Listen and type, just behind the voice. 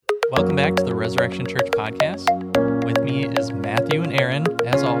Welcome back to the Resurrection Church podcast. With me is Matthew and Aaron,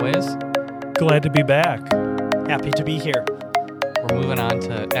 as always. Glad to be back. Happy to be here. We're moving on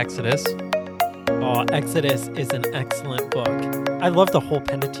to Exodus. Oh, Exodus is an excellent book. I love the whole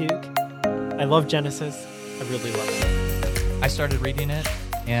Pentateuch. I love Genesis. I really love it. I started reading it,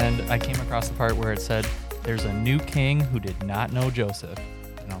 and I came across the part where it said, there's a new king who did not know Joseph.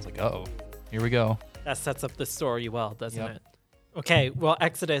 And I was like, uh-oh, here we go. That sets up the story well, doesn't Yep. it? Okay, well,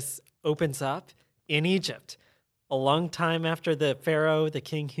 Exodus opens up in Egypt. A long time after the Pharaoh, the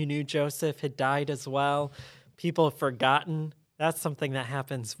king who knew Joseph, had died as well. People have forgotten. That's something that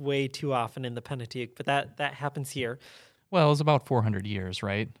happens way too often in the Pentateuch, but that happens here. Well, it was about 400 years,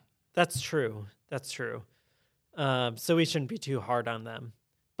 right? That's true. That's true. So we shouldn't be too hard on them.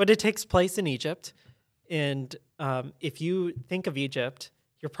 But it takes place in Egypt. And if you think of Egypt,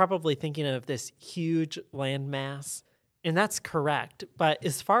 you're probably thinking of this huge landmass. And that's correct. But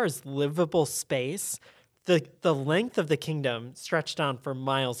as far as livable space, the length of the kingdom stretched on for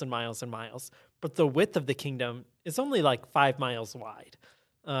miles and miles and miles. But the width of the kingdom is only like 5 miles wide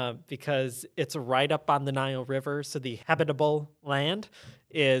because it's right up on the Nile River. So the habitable land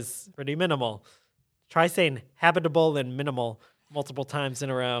is pretty minimal. Try saying habitable and minimal multiple times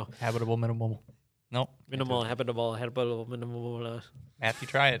in a row. Habitable, minimal. Nope. Minimal, habitable, minimal. Matthew,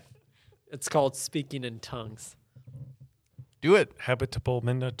 try it. It's called speaking in tongues. Do it. Habitable,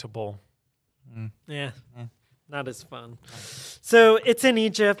 minutable. Yeah, not as fun. So it's in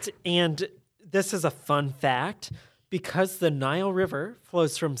Egypt, and this is a fun fact. Because the Nile River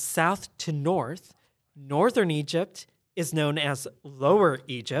flows from south to north, northern Egypt is known as Lower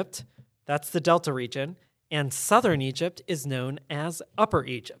Egypt. That's the Delta region. And southern Egypt is known as Upper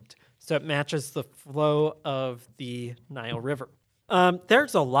Egypt. So it matches the flow of the Nile River.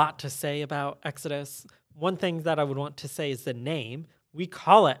 There's a lot to say about Exodus. One thing that I would want to say is the name. We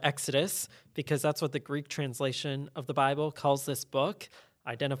call it Exodus because that's what the Greek translation of the Bible calls this book,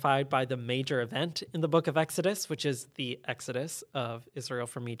 identified by the major event in the book of Exodus, which is the Exodus of Israel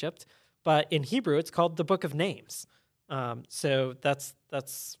from Egypt. But in Hebrew, it's called the Book of Names. So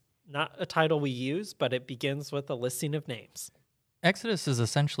that's not a title we use, but it begins with a listing of names. Exodus is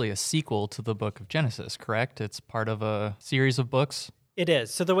essentially a sequel to the book of Genesis, correct? It's part of a series of books. It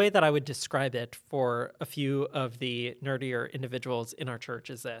is. So the way that I would describe it for a few of the nerdier individuals in our church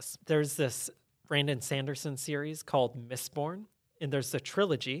is this. There's this Brandon Sanderson series called Mistborn, and there's the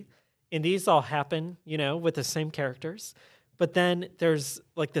trilogy, and these all happen, with the same characters. But then there's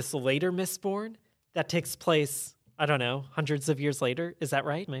like this later Mistborn that takes place, I don't know, hundreds of years later. Is that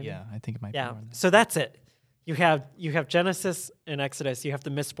right? Maybe? Yeah, I think it might be. Yeah. more than that. So that's it. You have Genesis and Exodus, you have the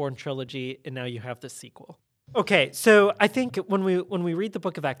Mistborn trilogy, and now you have the sequel. Okay, so I think when we read the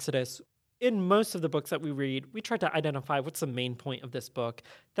book of Exodus, in most of the books that we read, we try to identify what's the main point of this book.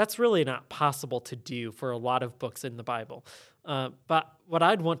 That's really not possible to do for a lot of books in the Bible. But what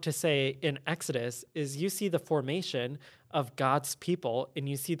I'd want to say in Exodus is you see the formation of God's people, and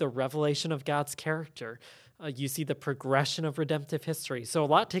you see the revelation of God's character. You see the progression of redemptive history. So a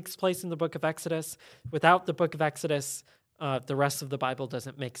lot takes place in the book of Exodus. Without the book of Exodus, the rest of the Bible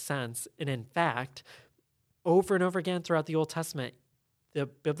doesn't make sense. And in fact, over and over again throughout the Old Testament, the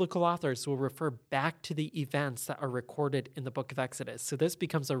biblical authors will refer back to the events that are recorded in the book of Exodus. So this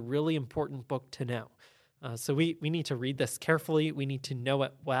becomes a really important book to know. So we need to read this carefully. We need to know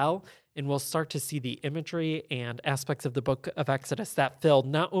it well, and we'll start to see the imagery and aspects of the book of Exodus that fill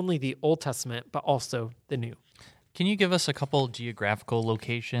not only the Old Testament, but also the New. Can you give us a couple geographical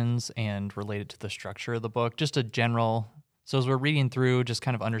locations and related to the structure of the book? Just a general, so as we're reading through, just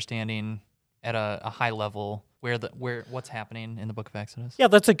kind of understanding at a high level where what's happening in the book of Exodus? Yeah,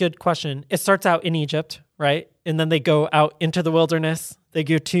 that's a good question. It starts out in Egypt, right? And then they go out into the wilderness. They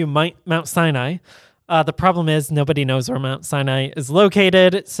go to Mount Sinai. The problem is nobody knows where Mount Sinai is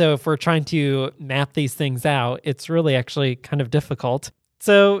located. So if we're trying to map these things out, it's really actually kind of difficult.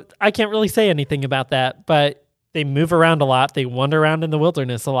 So I can't really say anything about that, but they move around a lot. They wander around in the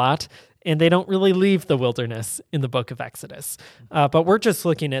wilderness a lot, and they don't really leave the wilderness in the book of Exodus. But we're just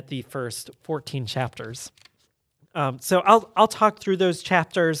looking at the first 14 chapters. So I'll talk through those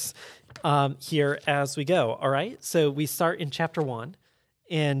chapters here as we go, all right? So we start in chapter 1,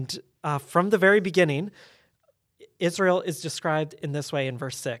 and from the very beginning, Israel is described in this way in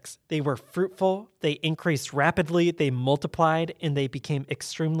verse 6. They were fruitful, they increased rapidly, they multiplied, and they became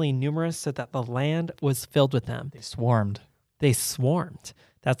extremely numerous so that the land was filled with them. They swarmed. They swarmed.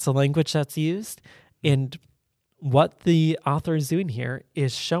 That's the language that's used. And what the author is doing here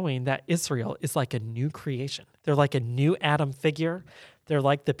is showing that Israel is like a new creation. They're like a new Adam figure. They're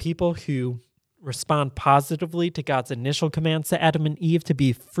like the people who respond positively to God's initial commands to Adam and Eve to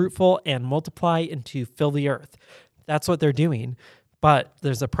be fruitful and multiply and to fill the earth. That's what they're doing. But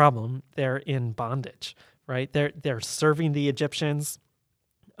there's a problem. They're in bondage, right? They're serving the Egyptians,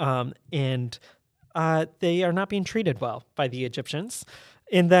 and they are not being treated well by the Egyptians.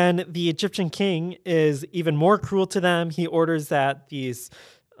 And then the Egyptian king is even more cruel to them. He orders that these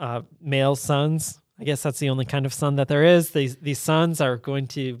male sons, I guess that's the only kind of son that there is, these sons are going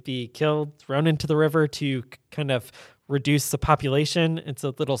to be killed, thrown into the river to kind of reduce the population. It's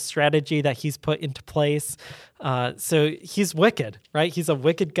a little strategy that he's put into place. So he's wicked, right? He's a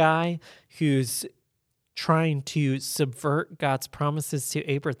wicked guy who's trying to subvert God's promises to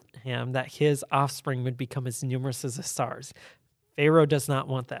Abraham that his offspring would become as numerous as the stars. Pharaoh does not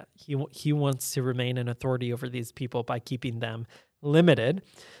want that. He wants to remain in authority over these people by keeping them limited.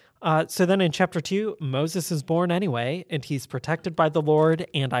 So then in chapter 2, Moses is born anyway, and he's protected by the Lord,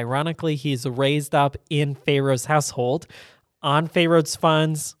 and ironically, he's raised up in Pharaoh's household, on Pharaoh's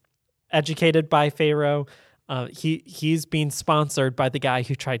funds, educated by Pharaoh. He's being sponsored by the guy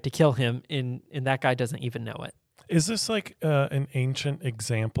who tried to kill him, and that guy doesn't even know it. Is this like an ancient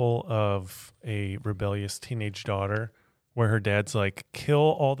example of a rebellious teenage daughter where her dad's like, kill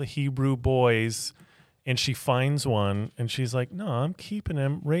all the Hebrew boys, and she finds one, and she's like, no, I'm keeping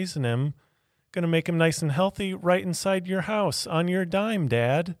him, raising him, going to make him nice and healthy right inside your house on your dime,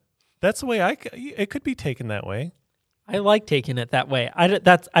 Dad. That's the way it could be taken that way. I like taking it that way.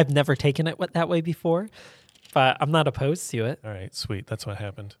 I've never taken it that way before, but I'm not opposed to it. All right, sweet. That's what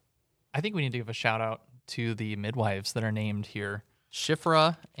happened. I think we need to give a shout out to the midwives that are named here.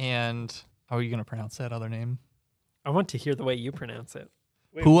 Shifra and, how are you going to pronounce that other name? I want to hear the way you pronounce it.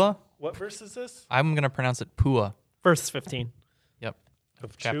 Wait, Pua? What verse is this? I'm going to pronounce it Pua. Verse 15. Yep.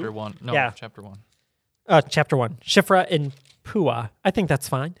 Of Chapter 2? 1. No, Yeah. chapter 1. Chapter 1. Shifra and Pua. I think that's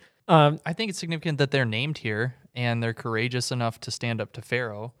fine. I think it's significant that they're named here and they're courageous enough to stand up to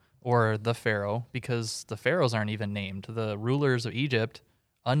Pharaoh or the Pharaoh, because the pharaohs aren't even named. The rulers of Egypt,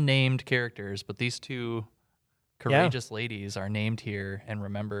 unnamed characters, but these two courageous ladies are named here and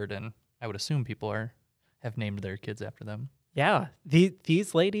remembered, and I would assume people have named their kids after them. Yeah,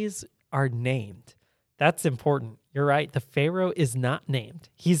 these ladies are named. That's important. You're right. The Pharaoh is not named.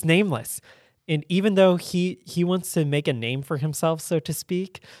 He's nameless. And even though he wants to make a name for himself, so to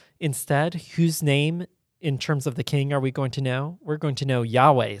speak, instead, whose name in terms of the king are we going to know? We're going to know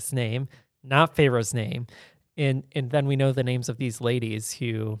Yahweh's name, not Pharaoh's name. And then we know the names of these ladies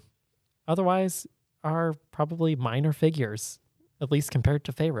who otherwise are probably minor figures, at least compared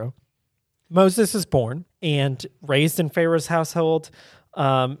to Pharaoh. Moses is born and raised in Pharaoh's household,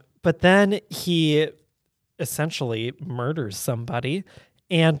 but then he essentially murders somebody.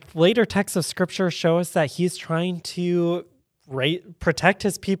 And later texts of scripture show us that he's trying to protect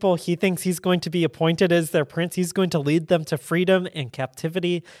his people. He thinks he's going to be appointed as their prince. He's going to lead them to freedom and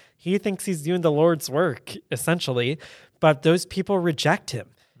captivity. He thinks he's doing the Lord's work, essentially, but those people reject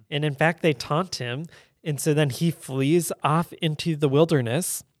him. And in fact, they taunt him. And so then he flees off into the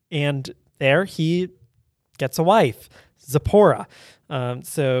wilderness, and there he gets a wife, Zipporah.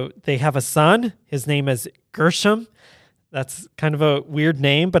 So they have a son. His name is Gershom. That's kind of a weird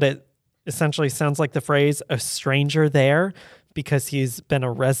name, but it essentially sounds like the phrase "a stranger there," because he's been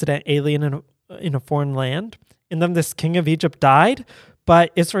a resident alien in a foreign land. And then this king of Egypt died,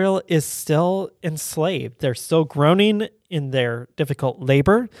 but Israel is still enslaved. They're still groaning in their difficult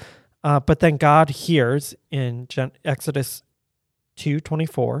labor. But then God hears in Exodus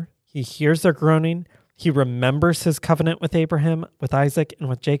 2:24, he hears their groaning. He remembers his covenant with Abraham, with Isaac, and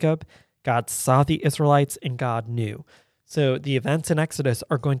with Jacob. God saw the Israelites, and God knew. So the events in Exodus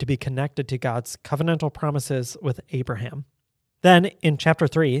are going to be connected to God's covenantal promises with Abraham. Then in chapter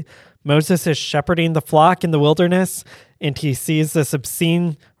 3, Moses is shepherding the flock in the wilderness, and he sees this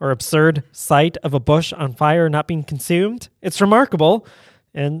obscene or absurd sight of a bush on fire not being consumed. It's remarkable.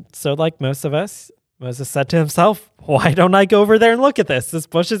 And so like most of us, Moses said to himself, why don't I go over there and look at this? This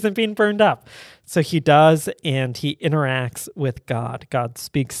bush isn't being burned up. So he does, and he interacts with God. God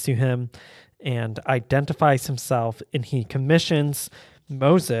speaks to him and identifies himself, and he commissions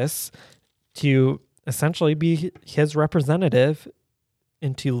Moses to essentially be his representative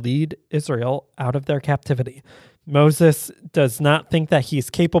and to lead Israel out of their captivity. Moses does not think that he's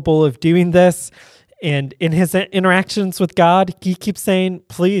capable of doing this, and in his interactions with God, he keeps saying,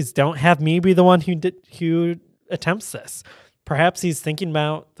 please don't have me be the one who attempts this. Perhaps he's thinking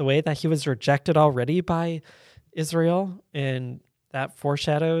about the way that he was rejected already by Israel, and that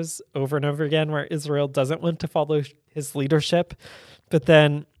foreshadows over and over again where Israel doesn't want to follow his leadership. But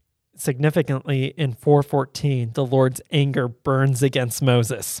then significantly in 4:14, the Lord's anger burns against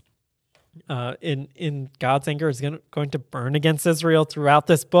Moses. in God's anger is going to burn against Israel throughout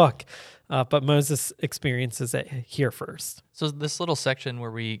this book. But Moses experiences it here first. So this little section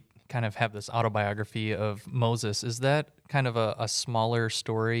where we kind of have this autobiography of Moses, is that kind of a smaller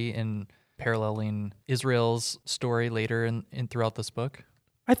story in paralleling Israel's story later in throughout this book?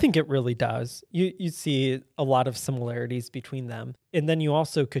 I think it really does. You see a lot of similarities between them. And then you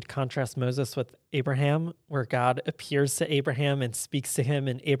also could contrast Moses with Abraham, where God appears to Abraham and speaks to him,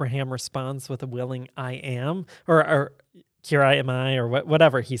 and Abraham responds with a willing I am, or here I am I, or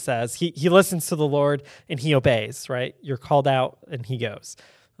whatever he says. He listens to the Lord and he obeys, right? You're called out and he goes.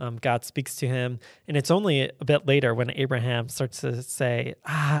 God speaks to him. And it's only a bit later when Abraham starts to say,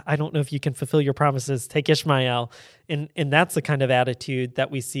 I don't know if you can fulfill your promises. Take Ishmael. And that's the kind of attitude that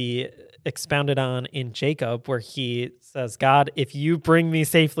we see expounded on in Jacob, where he says, God, if you bring me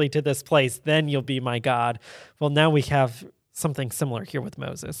safely to this place, then you'll be my God. Well, now we have something similar here with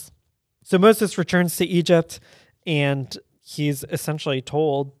Moses. So Moses returns to Egypt, and he's essentially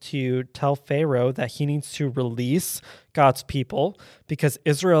told to tell Pharaoh that he needs to release God's people because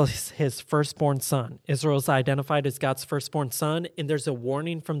Israel is his firstborn son. Israel's identified as God's firstborn son, and there's a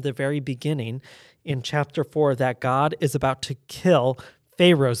warning from the very beginning in chapter 4 that God is about to kill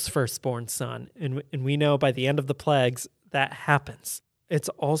Pharaoh's firstborn son. And we know by the end of the plagues that happens. It's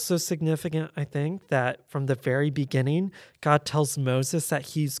also significant, I think, that from the very beginning, God tells Moses that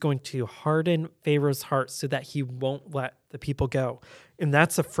he's going to harden Pharaoh's heart so that he won't let the people go. And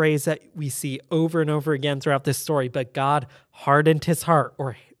that's a phrase that we see over and over again throughout this story. But God hardened his heart,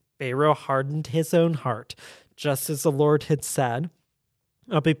 or Pharaoh hardened his own heart, just as the Lord had said.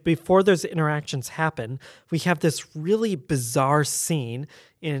 But before those interactions happen, we have this really bizarre scene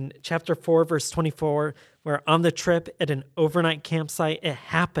in chapter 4, verse 24, where on the trip at an overnight campsite, it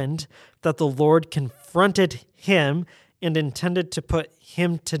happened that the Lord confronted him and intended to put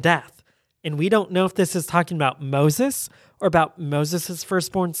him to death. And we don't know if this is talking about Moses or about Moses'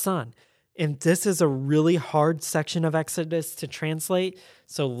 firstborn son. And this is a really hard section of Exodus to translate.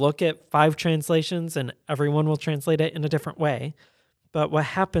 So look at 5 translations and everyone will translate it in a different way. But what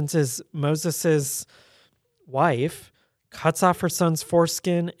happens is Moses' wife cuts off her son's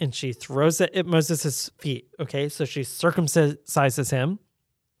foreskin and she throws it at Moses' feet. Okay, so she circumcises him.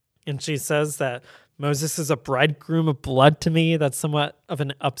 And she says that Moses is a bridegroom of blood to me. That's somewhat of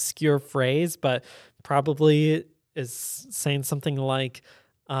an obscure phrase, but probably is saying something like,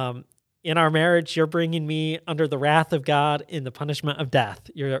 in our marriage, you're bringing me under the wrath of God in the punishment of death.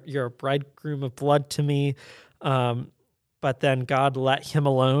 You're a bridegroom of blood to me. But then God let him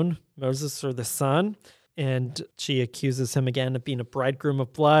alone, Moses or the son, and she accuses him again of being a bridegroom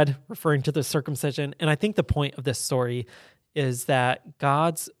of blood, referring to the circumcision. And I think the point of this story is that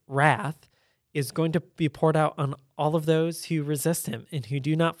God's wrath is going to be poured out on all of those who resist him and who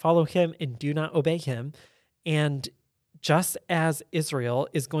do not follow him and do not obey him. And just as Israel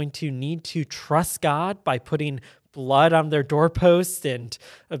is going to need to trust God by putting blood on their doorposts and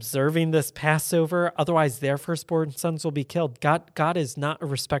observing this Passover, otherwise their firstborn sons will be killed. God is not a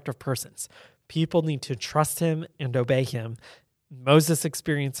respecter of persons. People need to trust him and obey him. Moses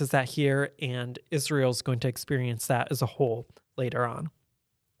experiences that here, and Israel's going to experience that as a whole later on.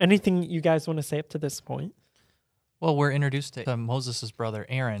 Anything you guys want to say up to this point? Well, we're introduced to Moses' brother,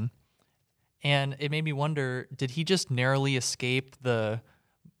 Aaron, and it made me wonder, did he just narrowly escape the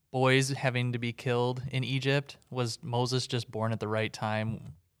boys having to be killed in Egypt? Was Moses just born at the right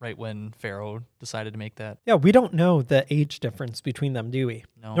time, right when Pharaoh decided to make that? Yeah, we don't know the age difference between them, do we?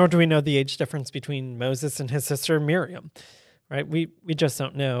 No. Nor do we know the age difference between Moses and his sister Miriam, right? We just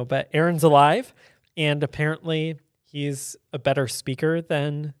don't know. But Aaron's alive, and apparently he's a better speaker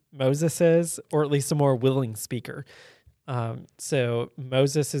than Moses is, or at least a more willing speaker. So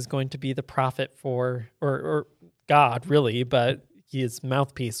Moses is going to be the prophet for, or God, really, but his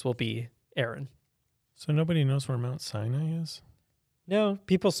mouthpiece will be Aaron. So nobody knows where Mount Sinai is? No,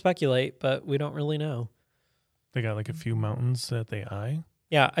 people speculate, but we don't really know. They got like a few mountains that they eye?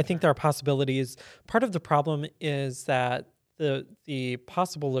 Yeah, I think there are possibilities. Part of the problem is that the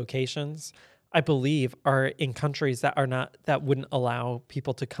possible locations, I believe, are in countries that wouldn't allow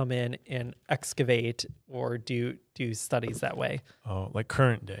people to come in and excavate or do studies that way. Oh, like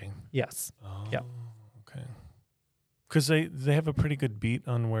current day? Yes. Oh, yeah. Okay. Because they have a pretty good beat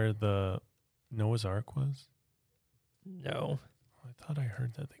on where the Noah's Ark was? No. I thought I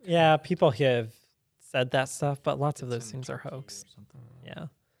heard that. Yeah, people have said that stuff, but lots of those things are hoax. Yeah.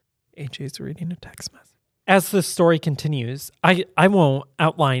 AJ's reading a text message. As the story continues, I won't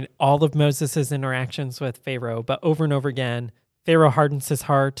outline all of Moses' interactions with Pharaoh, but over and over again, Pharaoh hardens his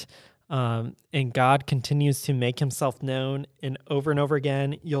heart. And God continues to make himself known. And over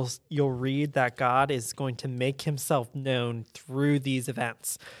again, you'll read that God is going to make himself known through these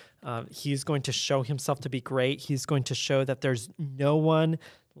events. He's going to show himself to be great. He's going to show that there's no one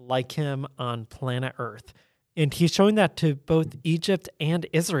like him on planet Earth. And he's showing that to both Egypt and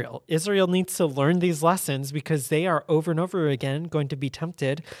Israel. Israel needs to learn these lessons because they are over and over again going to be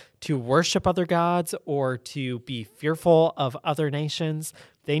tempted to worship other gods or to be fearful of other nations.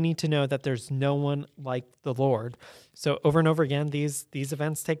 They need to know that there's no one like the Lord. So over and over again, these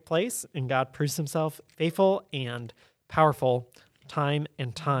events take place, and God proves himself faithful and powerful time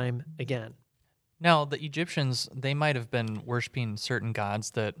and time again. Now, the Egyptians, they might have been worshiping certain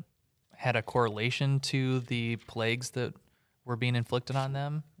gods that had a correlation to the plagues that were being inflicted on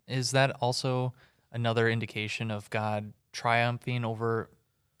them. Is that also another indication of God triumphing over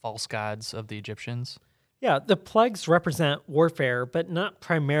false gods of the Egyptians? Yeah, the plagues represent warfare, but not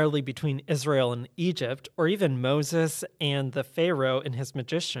primarily between Israel and Egypt, or even Moses and the Pharaoh and his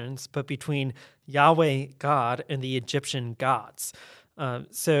magicians, but between Yahweh God and the Egyptian gods.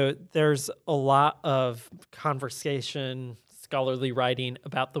 So there's a lot of conversation, scholarly writing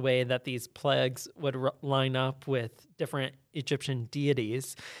about the way that these plagues would line up with different Egyptian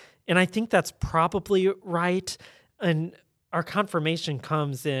deities. And I think that's probably right. And our confirmation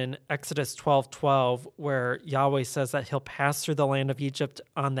comes in Exodus 12:12, where Yahweh says that he'll pass through the land of Egypt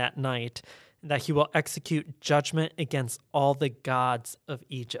on that night, and that he will execute judgment against all the gods of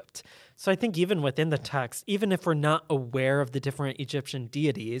Egypt. So I think even within the text, even if we're not aware of the different Egyptian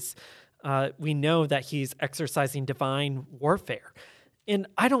deities, we know that he's exercising divine warfare. And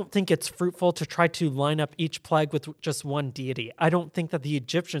I don't think it's fruitful to try to line up each plague with just one deity. I don't think that the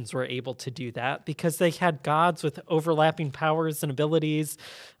Egyptians were able to do that because they had gods with overlapping powers and abilities.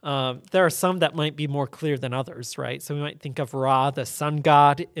 There are some that might be more clear than others, right? So we might think of Ra, the sun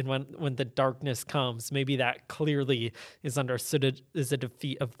god, and when the darkness comes, maybe that clearly is understood as a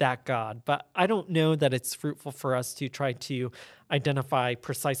defeat of that god. But I don't know that it's fruitful for us to try to identify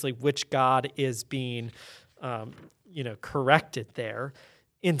precisely which god is being corrected there.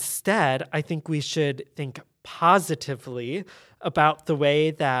 Instead, I think we should think positively about the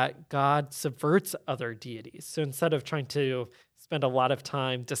way that God subverts other deities. So instead of trying to spend a lot of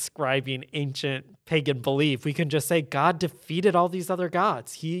time describing ancient pagan belief, we can just say God defeated all these other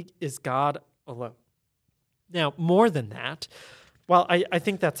gods. He is God alone. Now, more than that, while I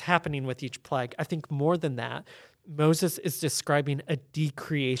think that's happening with each plague, I think more than that, Moses is describing a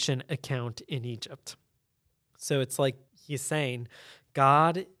decreation account in Egypt. So it's like he's saying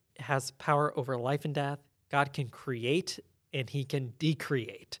God has power over life and death. God can create and he can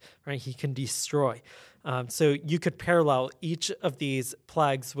decreate, right? He can destroy. So you could parallel each of these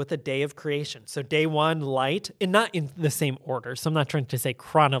plagues with a day of creation. So day one, light, and not in the same order. So I'm not trying to say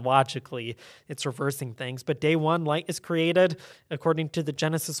chronologically it's reversing things, but day one, light is created according to the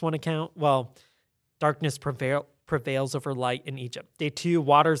Genesis 1 account. Well, darkness prevails over light in Egypt. Day two,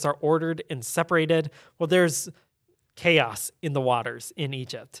 waters are ordered and separated. Well, there's chaos in the waters in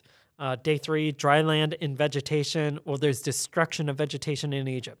Egypt. Day three, dry land and vegetation. Well, there's destruction of vegetation in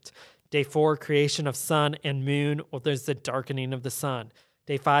Egypt. Day four, creation of sun and moon. Well, there's the darkening of the sun.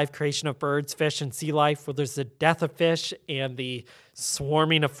 Day five, creation of birds, fish, and sea life. Well, there's the death of fish and the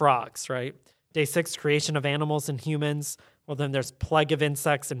swarming of frogs, right? Day six, creation of animals and humans. Well, then there's plague of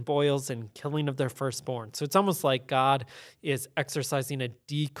insects and boils and killing of their firstborn. So it's almost like God is exercising a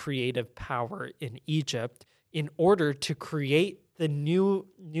decreative power in Egypt in order to create the new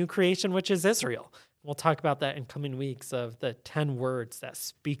creation, which is Israel. We'll talk about that in coming weeks of the 10 words that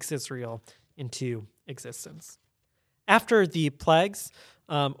speaks Israel into existence. After the plagues,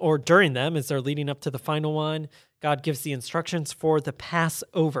 or during them, as they're leading up to the final one, God gives the instructions for the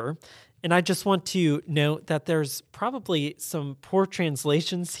Passover. And I just want to note that there's probably some poor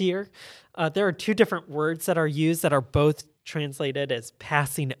translations here. There are two different words that are used that are both translated as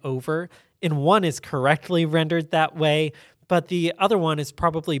passing over, and one is correctly rendered that way, but the other one is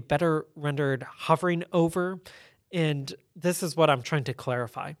probably better rendered hovering over, and this is what I'm trying to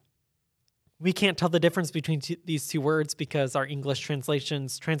clarify. We can't tell the difference between these two words because our English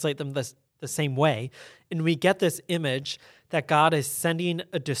translations translate them the same way, and we get this image that God is sending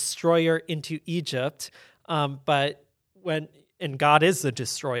a destroyer into Egypt, and God is the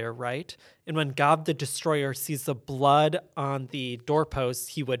destroyer, right? And when God the destroyer sees the blood on the doorposts,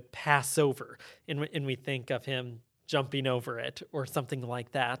 he would pass over, and we think of him jumping over it or something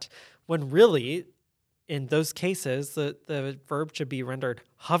like that, when really, in those cases, the verb should be rendered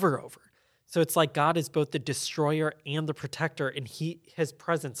hover over. So it's like God is both the destroyer and the protector, and his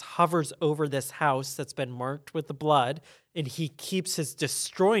presence hovers over this house that's been marked with the blood, and he keeps his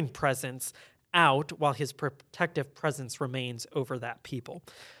destroying presence out while his protective presence remains over that people.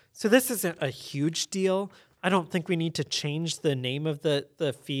 So this isn't a huge deal. I don't think we need to change the name of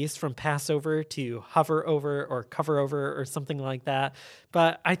the feast from Passover to hover over or cover over or something like that.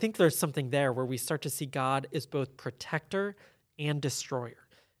 But I think there's something there where we start to see God as both protector and destroyer.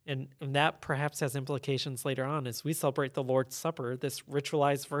 And that perhaps has implications later on as we celebrate the Lord's Supper, this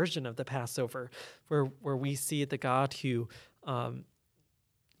ritualized version of the Passover, where we see the God who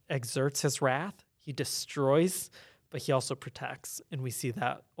exerts his wrath, he destroys, but he also protects. And we see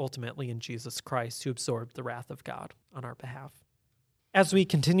that ultimately in Jesus Christ, who absorbed the wrath of God on our behalf. As we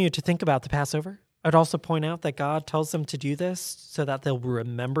continue to think about the Passover, I'd also point out that God tells them to do this so that they'll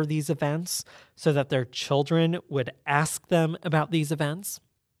remember these events, so that their children would ask them about these events.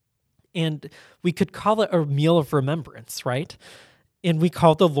 And we could call it a meal of remembrance, right? And we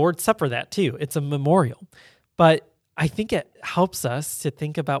call the Lord's Supper that too. It's a memorial. But I think it helps us to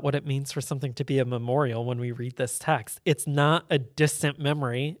think about what it means for something to be a memorial when we read this text. It's not a distant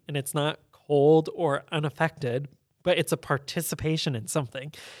memory, and it's not cold or unaffected, but it's a participation in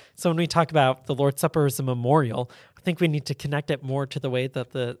something. So when we talk about the Lord's Supper as a memorial, I think we need to connect it more to the way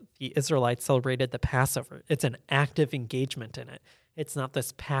that the Israelites celebrated the Passover. It's an active engagement in it. It's not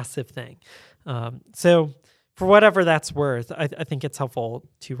this passive thing. So for whatever that's worth, I think it's helpful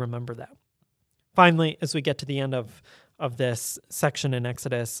to remember that. Finally, as we get to the end of this section in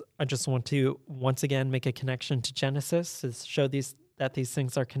Exodus, I just want to once again make a connection to Genesis to show that these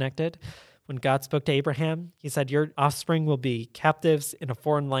things are connected. When God spoke to Abraham, he said, your offspring will be captives in a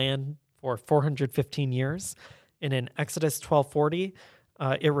foreign land for 415 years. And in Exodus 12:40,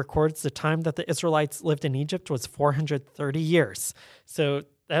 it records the time that the Israelites lived in Egypt was 430 years. So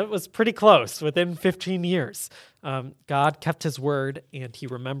that was pretty close, within 15 years. God kept his word, and he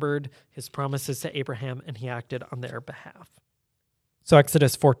remembered his promises to Abraham, and he acted on their behalf. So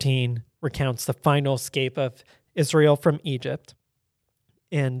Exodus 14 recounts the final escape of Israel from Egypt.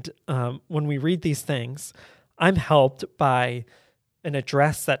 And when we read these things, I'm helped by an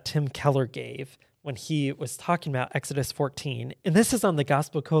address that Tim Keller gave when he was talking about Exodus 14. And this is on the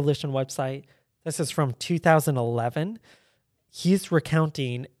Gospel Coalition website. This is from 2011. He's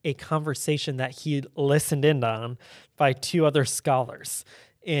recounting a conversation that he listened in on by two other scholars.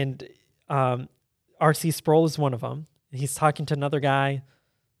 And R.C. Sproul is one of them. He's talking to another guy,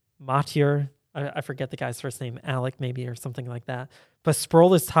 Matir. I forget the guy's first name, Alec maybe or something like that. But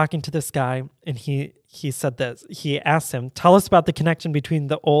Sproul is talking to this guy, and he said this. He asked him, tell us about the connection between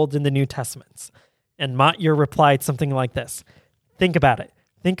the Old and the New Testaments. And Matir replied something like this. Think about it.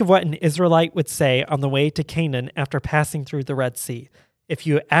 Think of what an Israelite would say on the way to Canaan after passing through the Red Sea. If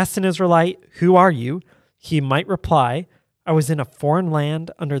you asked an Israelite, who are you? He might reply, I was in a foreign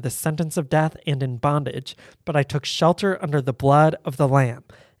land under the sentence of death and in bondage, but I took shelter under the blood of the Lamb.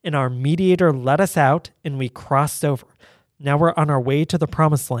 And our mediator let us out, and we crossed over. Now we're on our way to the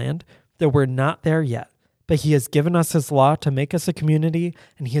promised land, though we're not there yet. But he has given us his law to make us a community,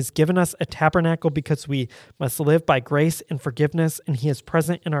 and he has given us a tabernacle because we must live by grace and forgiveness, and he is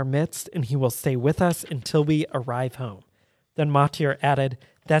present in our midst, and he will stay with us until we arrive home. Then Matir added,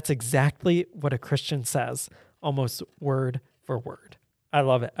 that's exactly what a Christian says, almost word for word. I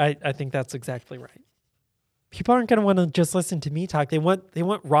love it. I think that's exactly right. People aren't going to want to just listen to me talk. They want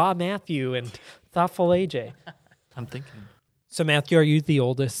raw Matthew and thoughtful AJ. I'm thinking. So Matthew, are you the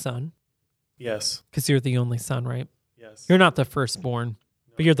oldest son? Yes. Because you're the only son, right? Yes. You're not the firstborn,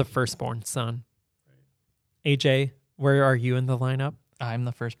 but you're the firstborn son. Right. AJ, where are you in the lineup? I'm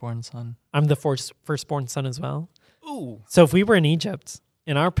the firstborn son. I'm the firstborn son as well. Ooh. So if we were in Egypt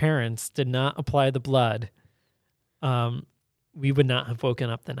and our parents did not apply the blood, we would not have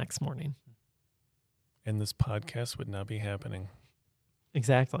woken up the next morning. And this podcast would not be happening.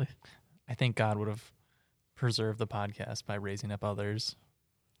 Exactly. I think God would have preserved the podcast by raising up others.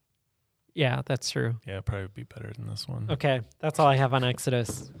 Yeah, that's true. Yeah, it probably would be better than this one. Okay, that's all I have on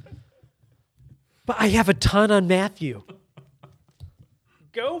Exodus. But I have a ton on Matthew.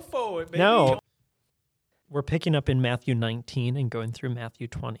 Go for it, baby. No. We're picking up in Matthew 19 and going through Matthew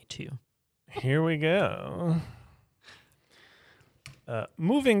 22. Here we go.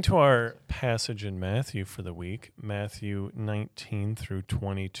 Moving to our passage in Matthew for the week, Matthew 19 through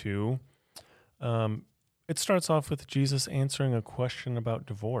 22. It starts off with Jesus answering a question about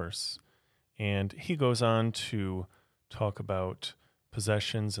divorce. And he goes on to talk about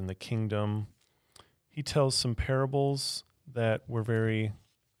possessions in the kingdom. He tells some parables that were very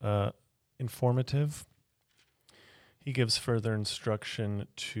informative. He gives further instruction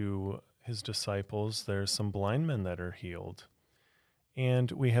to his disciples, there's some blind men that are healed.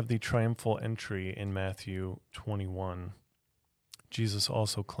 And we have the triumphal entry in Matthew 21. Jesus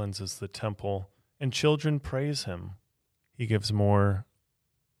also cleanses the temple, and children praise him. He gives more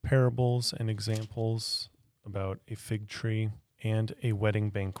parables and examples about a fig tree and a wedding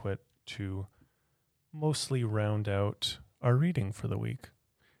banquet to mostly round out our reading for the week.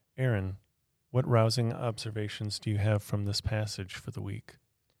 Aaron, what rousing observations do you have from this passage for the week?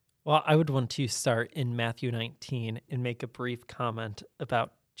 Well, I would want to start in Matthew 19 and make a brief comment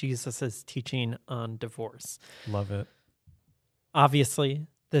about Jesus' teaching on divorce. Love it. Obviously,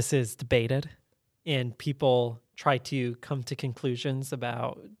 this is debated, and people try to come to conclusions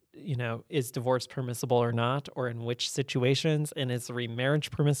about, is divorce permissible or not, or in which situations, and is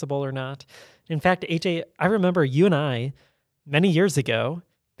remarriage permissible or not. In fact, AJ, I remember you and I, many years ago,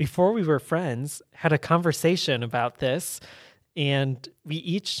 before we were friends, had a conversation about this, and we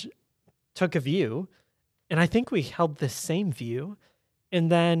each took a view, and I think we held the same view.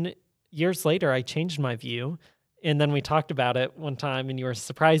 And then years later, I changed my view, and then we talked about it one time, and you were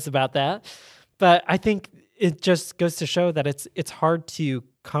surprised about that. But I think it just goes to show that it's hard to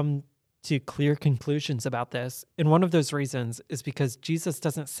come to clear conclusions about this. And one of those reasons is because Jesus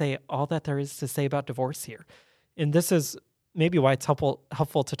doesn't say all that there is to say about divorce here. And this is maybe why it's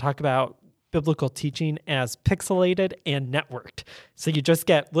helpful to talk about biblical teaching as pixelated and networked. So you just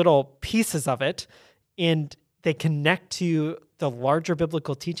get little pieces of it, and they connect to the larger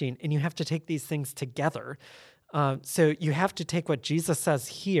biblical teaching, and you have to take these things together. So you have to take what Jesus says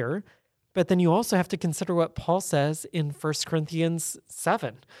here, but then you also have to consider what Paul says in 1 Corinthians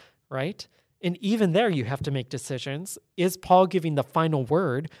 7, right? And even there, you have to make decisions. Is Paul giving the final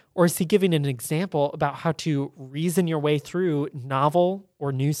word, or is he giving an example about how to reason your way through novel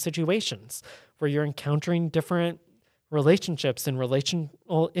or new situations where you're encountering different relationships and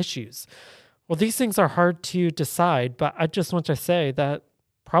relational issues? Well, these things are hard to decide, but I just want to say that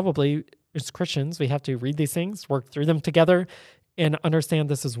probably as Christians, we have to read these things, work through them together, and understand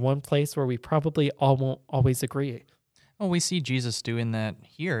this is one place where we probably all won't always agree. Well, we see Jesus doing that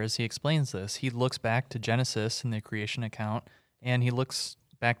here as he explains this. He looks back to Genesis in the creation account, and he looks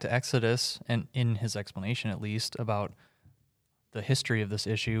back to Exodus, and in his explanation at least, about the history of this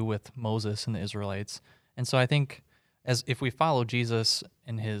issue with Moses and the Israelites. And so I think as if we follow Jesus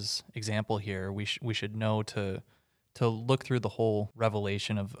in his example here, we should know to look through the whole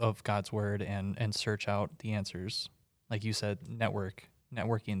revelation of God's word and search out the answers. Like you said,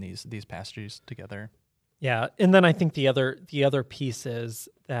 networking these passages together. Yeah, and then I think the other piece is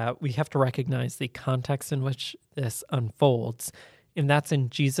that we have to recognize the context in which this unfolds, and that's in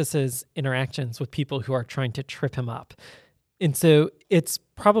Jesus's interactions with people who are trying to trip him up. And so it's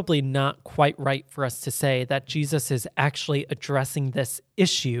probably not quite right for us to say that Jesus is actually addressing this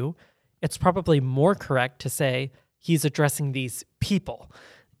issue. It's probably more correct to say he's addressing these people.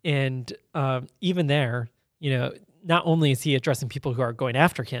 And even there, not only is he addressing people who are going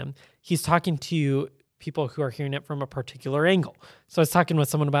after him, he's talking to people who are hearing it from a particular angle. So I was talking with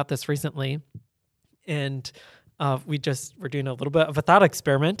someone about this recently, and we're doing a little bit of a thought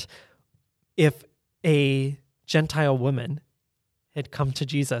experiment. If a Gentile woman had come to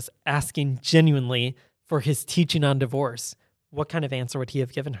Jesus asking genuinely for his teaching on divorce, what kind of answer would he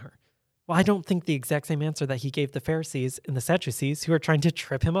have given her? Well, I don't think the exact same answer that he gave the Pharisees and the Sadducees who are trying to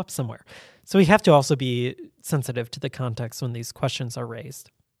trip him up somewhere. So we have to also be sensitive to the context when these questions are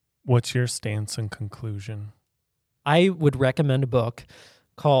raised. What's your stance and conclusion? I would recommend a book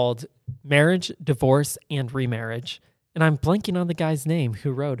called Marriage, Divorce, and Remarriage. And I'm blanking on the guy's name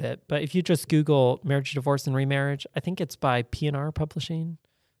who wrote it, but if you just Google Marriage, Divorce, and Remarriage, I think it's by P&R Publishing.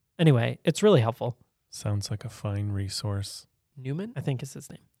 Anyway, it's really helpful. Sounds like a fine resource. Newman, I think is his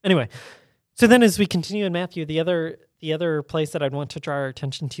name. Anyway, so then as we continue in Matthew, the other place that I'd want to draw our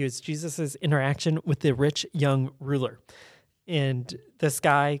attention to is Jesus' interaction with the rich young ruler. And this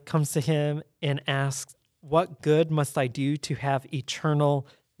guy comes to him and asks, "What good must I do to have eternal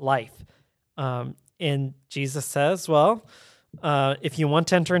life?" And Jesus says, well, if you want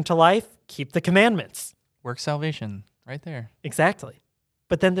to enter into life, keep the commandments. Work salvation, right there. Exactly.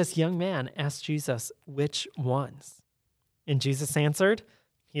 But then this young man asked Jesus, which ones? And Jesus answered,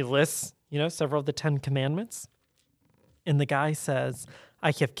 he lists, several of the 10 commandments. And the guy says,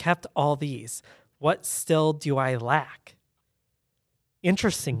 I have kept all these. What still do I lack?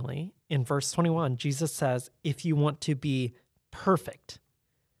 Interestingly, in verse 21, Jesus says, if you want to be perfect.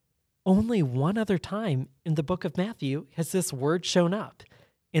 Only one other time in the book of Matthew has this word shown up,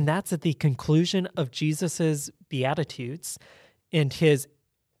 and that's at the conclusion of Jesus's Beatitudes and his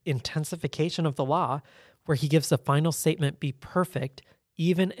intensification of the law, where he gives the final statement, be perfect,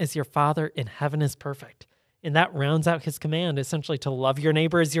 even as your Father in heaven is perfect. And that rounds out his command, essentially to love your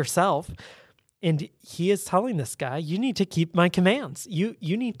neighbor as yourself. And he is telling this guy, you need to keep my commands. You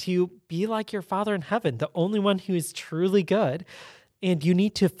need to be like your Father in heaven, the only one who is truly good. And you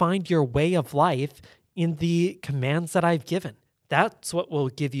need to find your way of life in the commands that I've given. That's what will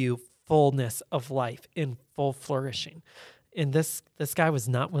give you fullness of life in full flourishing. And this guy was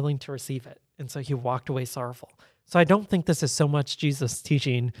not willing to receive it. And so he walked away sorrowful. So I don't think this is so much Jesus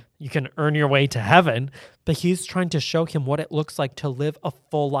teaching you can earn your way to heaven, but he's trying to show him what it looks like to live a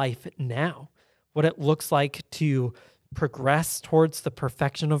full life now, what it looks like to progress towards the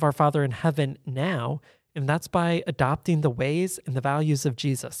perfection of our Father in heaven now, and that's by adopting the ways and the values of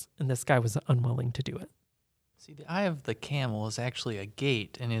Jesus. And this guy was unwilling to do it. See, the eye of the camel is actually a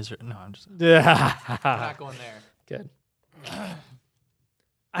gate in Israel. No, I'm Yeah. not going there. Good.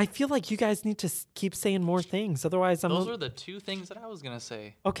 I feel like you guys need to keep saying more things. Otherwise, Those were the two things that I was going to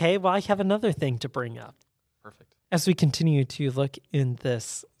say. Okay, well, I have another thing to bring up. Perfect. As we continue to look in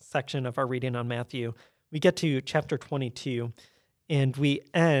this section of our reading on Matthew, we get to chapter 22, and we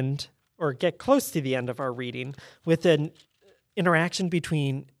end, or get close to the end of our reading, with an interaction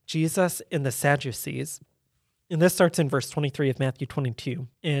between Jesus and the Sadducees. And this starts in verse 23 of Matthew 22.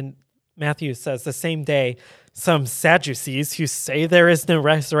 And Matthew says, the same day, some Sadducees who say there is no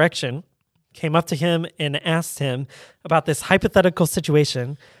resurrection came up to him and asked him about this hypothetical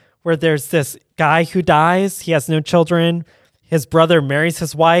situation where there's this guy who dies, he has no children, his brother marries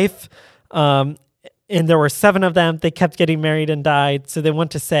his wife, and there were 7 of them. They kept getting married and died. So they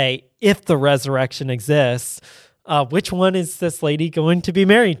want to say, if the resurrection exists, which one is this lady going to be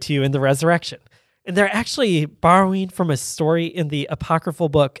married to in the resurrection? And they're actually borrowing from a story in the apocryphal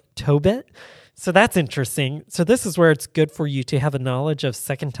book Tobit. So that's interesting. So this is where it's good for you to have a knowledge of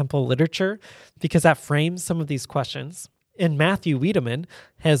Second Temple literature, because that frames some of these questions. And Matthew Wiedemann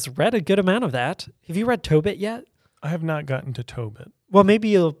has read a good amount of that. Have you read Tobit yet? I have not gotten to Tobit. Well, maybe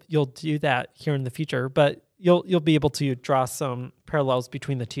you'll do that here in the future, but you'll be able to draw some parallels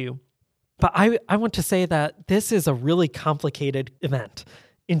between the two. But I want to say that this is a really complicated event.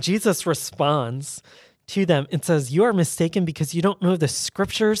 And Jesus responds to them and says, you are mistaken because you don't know the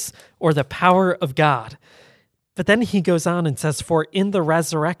scriptures or the power of God. But then he goes on and says, for in the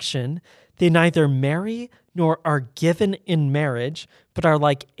resurrection, they neither marry nor are given in marriage, but are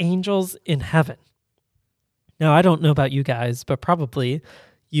like angels in heaven. Now, I don't know about you guys, but probably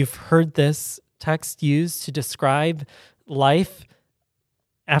you've heard this text used to describe life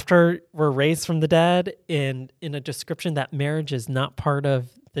after we're raised from the dead, and in a description that marriage is not part of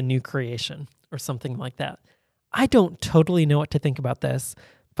the new creation or something like that. I don't totally know what to think about this,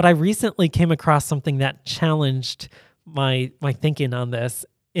 but I recently came across something that challenged my thinking on this,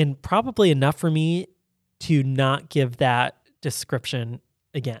 and probably enough for me to not give that description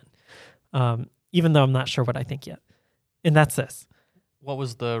again, even though I'm not sure what I think yet. And that's this. What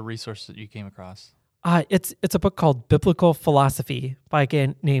was the resource that you came across? It's a book called Biblical Philosophy by a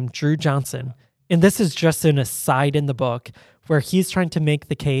guy named Drew Johnson. And this is just an aside in the book where he's trying to make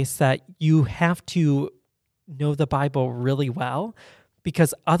the case that you have to know the Bible really well,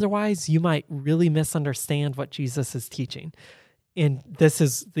 because otherwise you might really misunderstand what Jesus is teaching. And this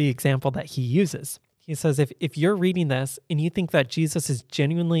is the example that he uses. He says, if you're reading this and you think that Jesus is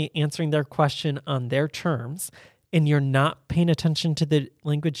genuinely answering their question on their terms, and you're not paying attention to the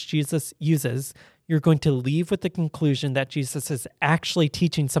language Jesus uses, you're going to leave with the conclusion that Jesus is actually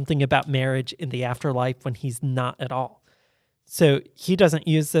teaching something about marriage in the afterlife when he's not at all. So he doesn't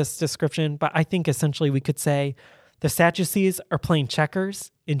use this description, but I think essentially we could say the Sadducees are playing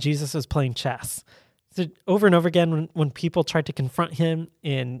checkers and Jesus is playing chess. So over and over again, when people try to confront him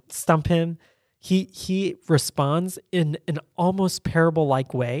and stump him, he responds in an almost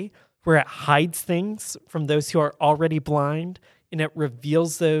parable-like way where it hides things from those who are already blind and it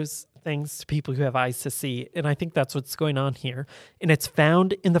reveals those things to people who have eyes to see. And I think that's what's going on here. And it's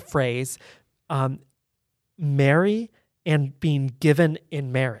found in the phrase, marry and being given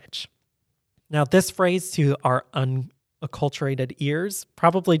in marriage. Now, this phrase to our unacculturated ears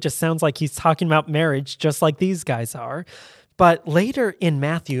probably just sounds like he's talking about marriage just like these guys are. But later in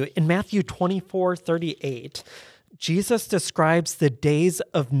Matthew 24:38, Jesus describes the days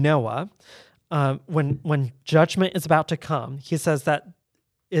of Noah when judgment is about to come. He says that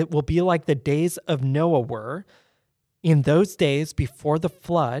it will be like the days of Noah were. In those days before the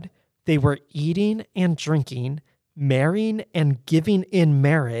flood, they were eating and drinking, marrying and giving in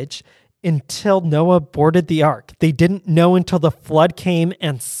marriage until Noah boarded the ark. They didn't know until the flood came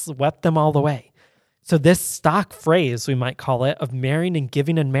and swept them all away. So this stock phrase, we might call it, of marrying and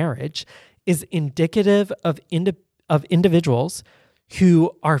giving in marriage is indicative of individuals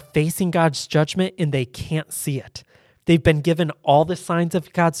who are facing God's judgment and they can't see it. They've been given all the signs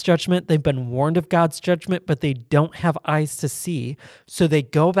of God's judgment. They've been warned of God's judgment, but they don't have eyes to see. So they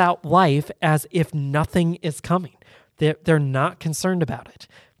go about life as if nothing is coming. They're not concerned about it.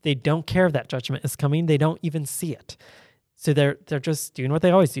 They don't care that judgment is coming. They don't even see it. So they're just doing what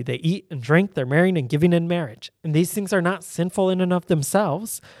they always do. They eat and drink, they're marrying and giving in marriage. And these things are not sinful in and of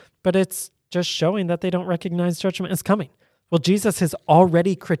themselves, but it's just showing that they don't recognize judgment is coming. Well, Jesus has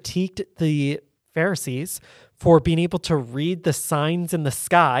already critiqued the Pharisees for being able to read the signs in the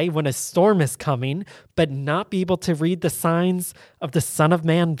sky when a storm is coming, but not be able to read the signs of the Son of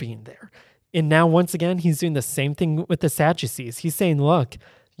Man being there. And now, once again, he's doing the same thing with the Sadducees. He's saying, look,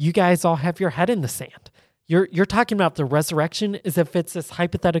 you guys all have your head in the sand. You're talking about the resurrection as if it's this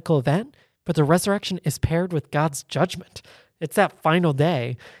hypothetical event, but the resurrection is paired with God's judgment. It's that final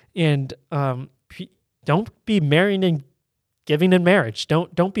day. And don't be marrying and giving in marriage.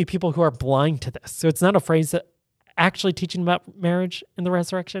 Don't be people who are blind to this. So it's not a phrase that actually teaching about marriage in the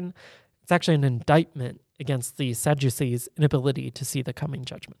resurrection. It's actually an indictment against the Sadducees' inability to see the coming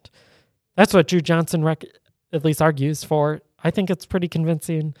judgment. That's what Drew Johnson at least argues for. I think it's pretty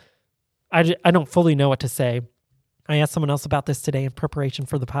convincing. I don't fully know what to say. I asked someone else about this today in preparation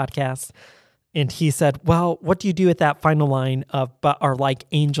for the podcast, and he said, well, what do you do with that final line of, but are like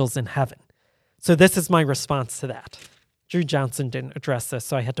angels in heaven? So this is my response to that. Drew Johnson didn't address this,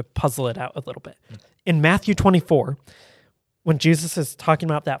 so I had to puzzle it out a little bit. In Matthew 24, when Jesus is talking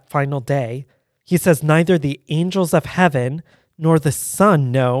about that final day, he says, neither the angels of heaven nor the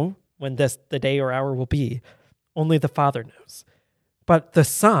Son know when the day or hour will be. Only the Father knows. But the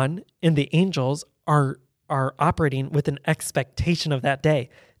Son and the angels are operating with an expectation of that day.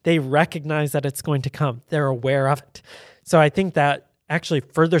 They recognize that it's going to come. They're aware of it. So I think that actually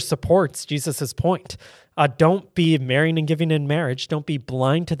further supports Jesus's point. Don't be marrying and giving in marriage. Don't be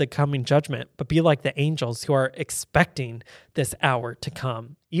blind to the coming judgment, but be like the angels who are expecting this hour to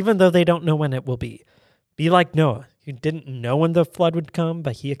come, even though they don't know when it will be. Be like Noah, who didn't know when the flood would come,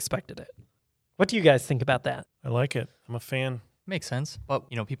 but he expected it. What do you guys think about that? I like it. I'm a fan. Makes sense. But,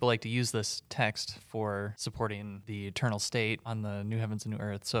 people like to use this text for supporting the eternal state on the new heavens and new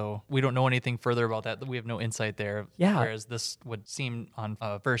earth. So we don't know anything further about that. We have no insight there. Yeah. Whereas this would seem on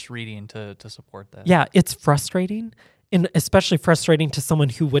first reading to support that. Yeah, it's frustrating, and especially frustrating to someone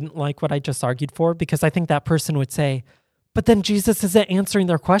who wouldn't like what I just argued for, because I think that person would say, but then Jesus isn't answering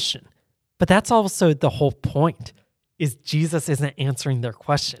their question. But that's also the whole point, is Jesus isn't answering their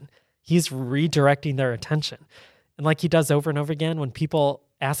question. He's redirecting their attention. And like he does over and over again, when people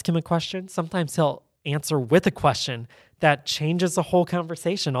ask him a question, sometimes he'll answer with a question that changes the whole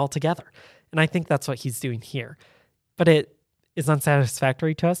conversation altogether. And I think that's what he's doing here. But it is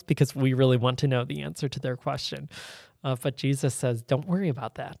unsatisfactory to us because we really want to know the answer to their question. But Jesus says, don't worry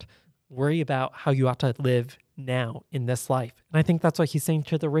about that. Worry about how you ought to live now in this life. And I think that's what he's saying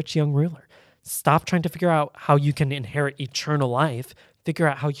to the rich young ruler. Stop trying to figure out how you can inherit eternal life. Figure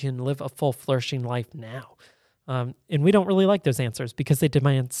out how you can live a full, flourishing life now. And we don't really like those answers because they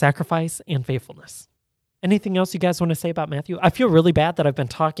demand sacrifice and faithfulness. Anything else you guys want to say about Matthew? I feel really bad that I've been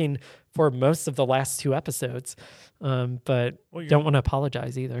talking for most of the last 2 episodes, but don't want to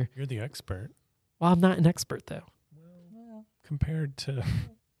apologize either. You're the expert. Well, I'm not an expert, though. Well, compared to...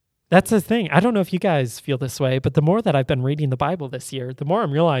 That's the thing. I don't know if you guys feel this way, but the more that I've been reading the Bible this year, the more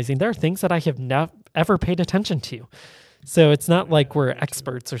I'm realizing there are things that I have not ever paid attention to. So it's not like we're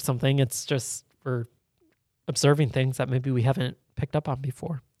experts or something. It's just we're observing things that maybe we haven't picked up on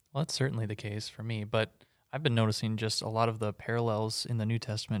before. Well, that's certainly the case for me, but I've been noticing just a lot of the parallels in the New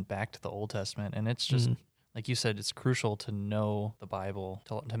Testament back to the Old Testament, and it's just, like you said, it's crucial to know the Bible,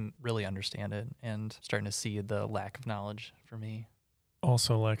 to really understand it, and starting to see the lack of knowledge for me.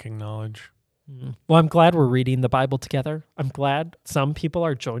 Also lacking knowledge. Well, I'm glad we're reading the Bible together. I'm glad some people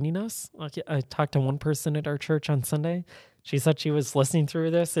are joining us. Like, I talked to one person at our church on Sunday. She said she was listening through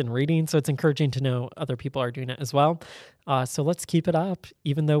this and reading, so it's encouraging to know other people are doing it as well. So let's keep it up,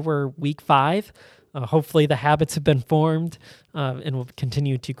 even though we're week 5. Hopefully the habits have been formed and will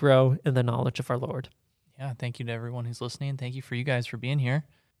continue to grow in the knowledge of our Lord. Yeah, thank you to everyone who's listening. Thank you for you guys for being here.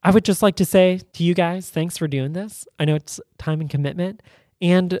 I would just like to say to you guys, thanks for doing this. I know it's time and commitment.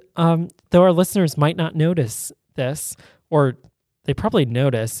 And though our listeners might not notice this, or they probably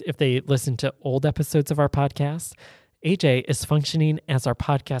notice if they listen to old episodes of our podcast, AJ is functioning as our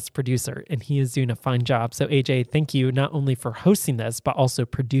podcast producer, and he is doing a fine job. So AJ, thank you not only for hosting this, but also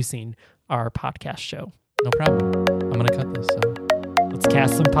producing our podcast show. No problem. I'm going to cut this. So let's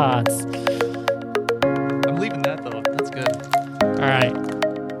cast some pods. I'm leaving that, though. That's good. All right.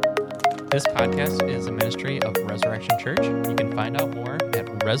 This podcast is a ministry of Resurrection Church. You can find out more at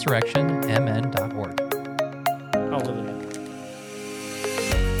resurrectionmn.org. Hallelujah.